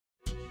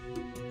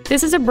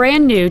This is a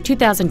brand new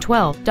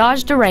 2012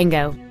 Dodge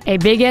Durango, a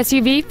big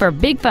SUV for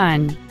big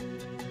fun.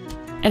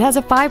 It has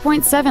a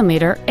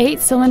 5.7-liter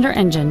 8-cylinder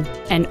engine,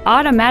 an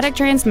automatic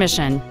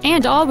transmission,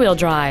 and all-wheel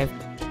drive.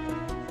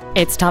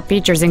 Its top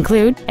features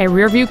include a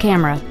rear-view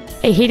camera,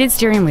 a heated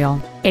steering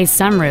wheel, a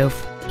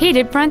sunroof,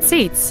 heated front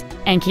seats,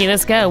 and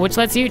keyless go, which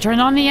lets you turn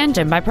on the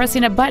engine by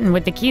pressing a button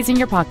with the keys in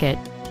your pocket.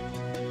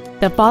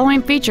 The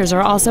following features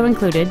are also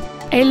included: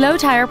 a low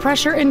tire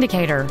pressure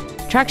indicator,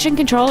 traction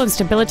control and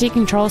stability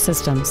control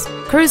systems,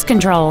 cruise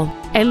control,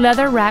 a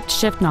leather-wrapped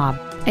shift knob,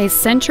 a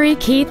Sentry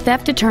key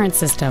theft deterrent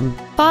system,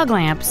 fog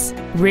lamps,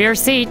 rear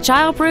seat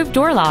child-proof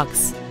door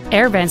locks,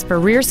 air vents for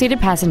rear-seated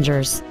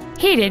passengers,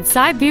 heated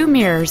side view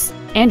mirrors,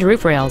 and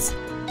roof rails.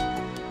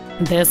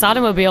 This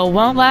automobile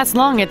won't last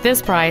long at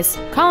this price.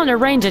 Call and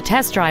arrange a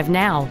test drive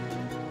now.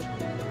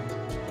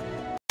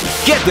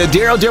 Get the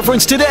Darrow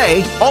difference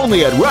today,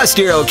 only at Russ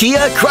Darrow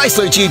Kia,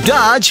 Chrysler Jeep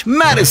Dodge,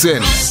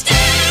 Madison.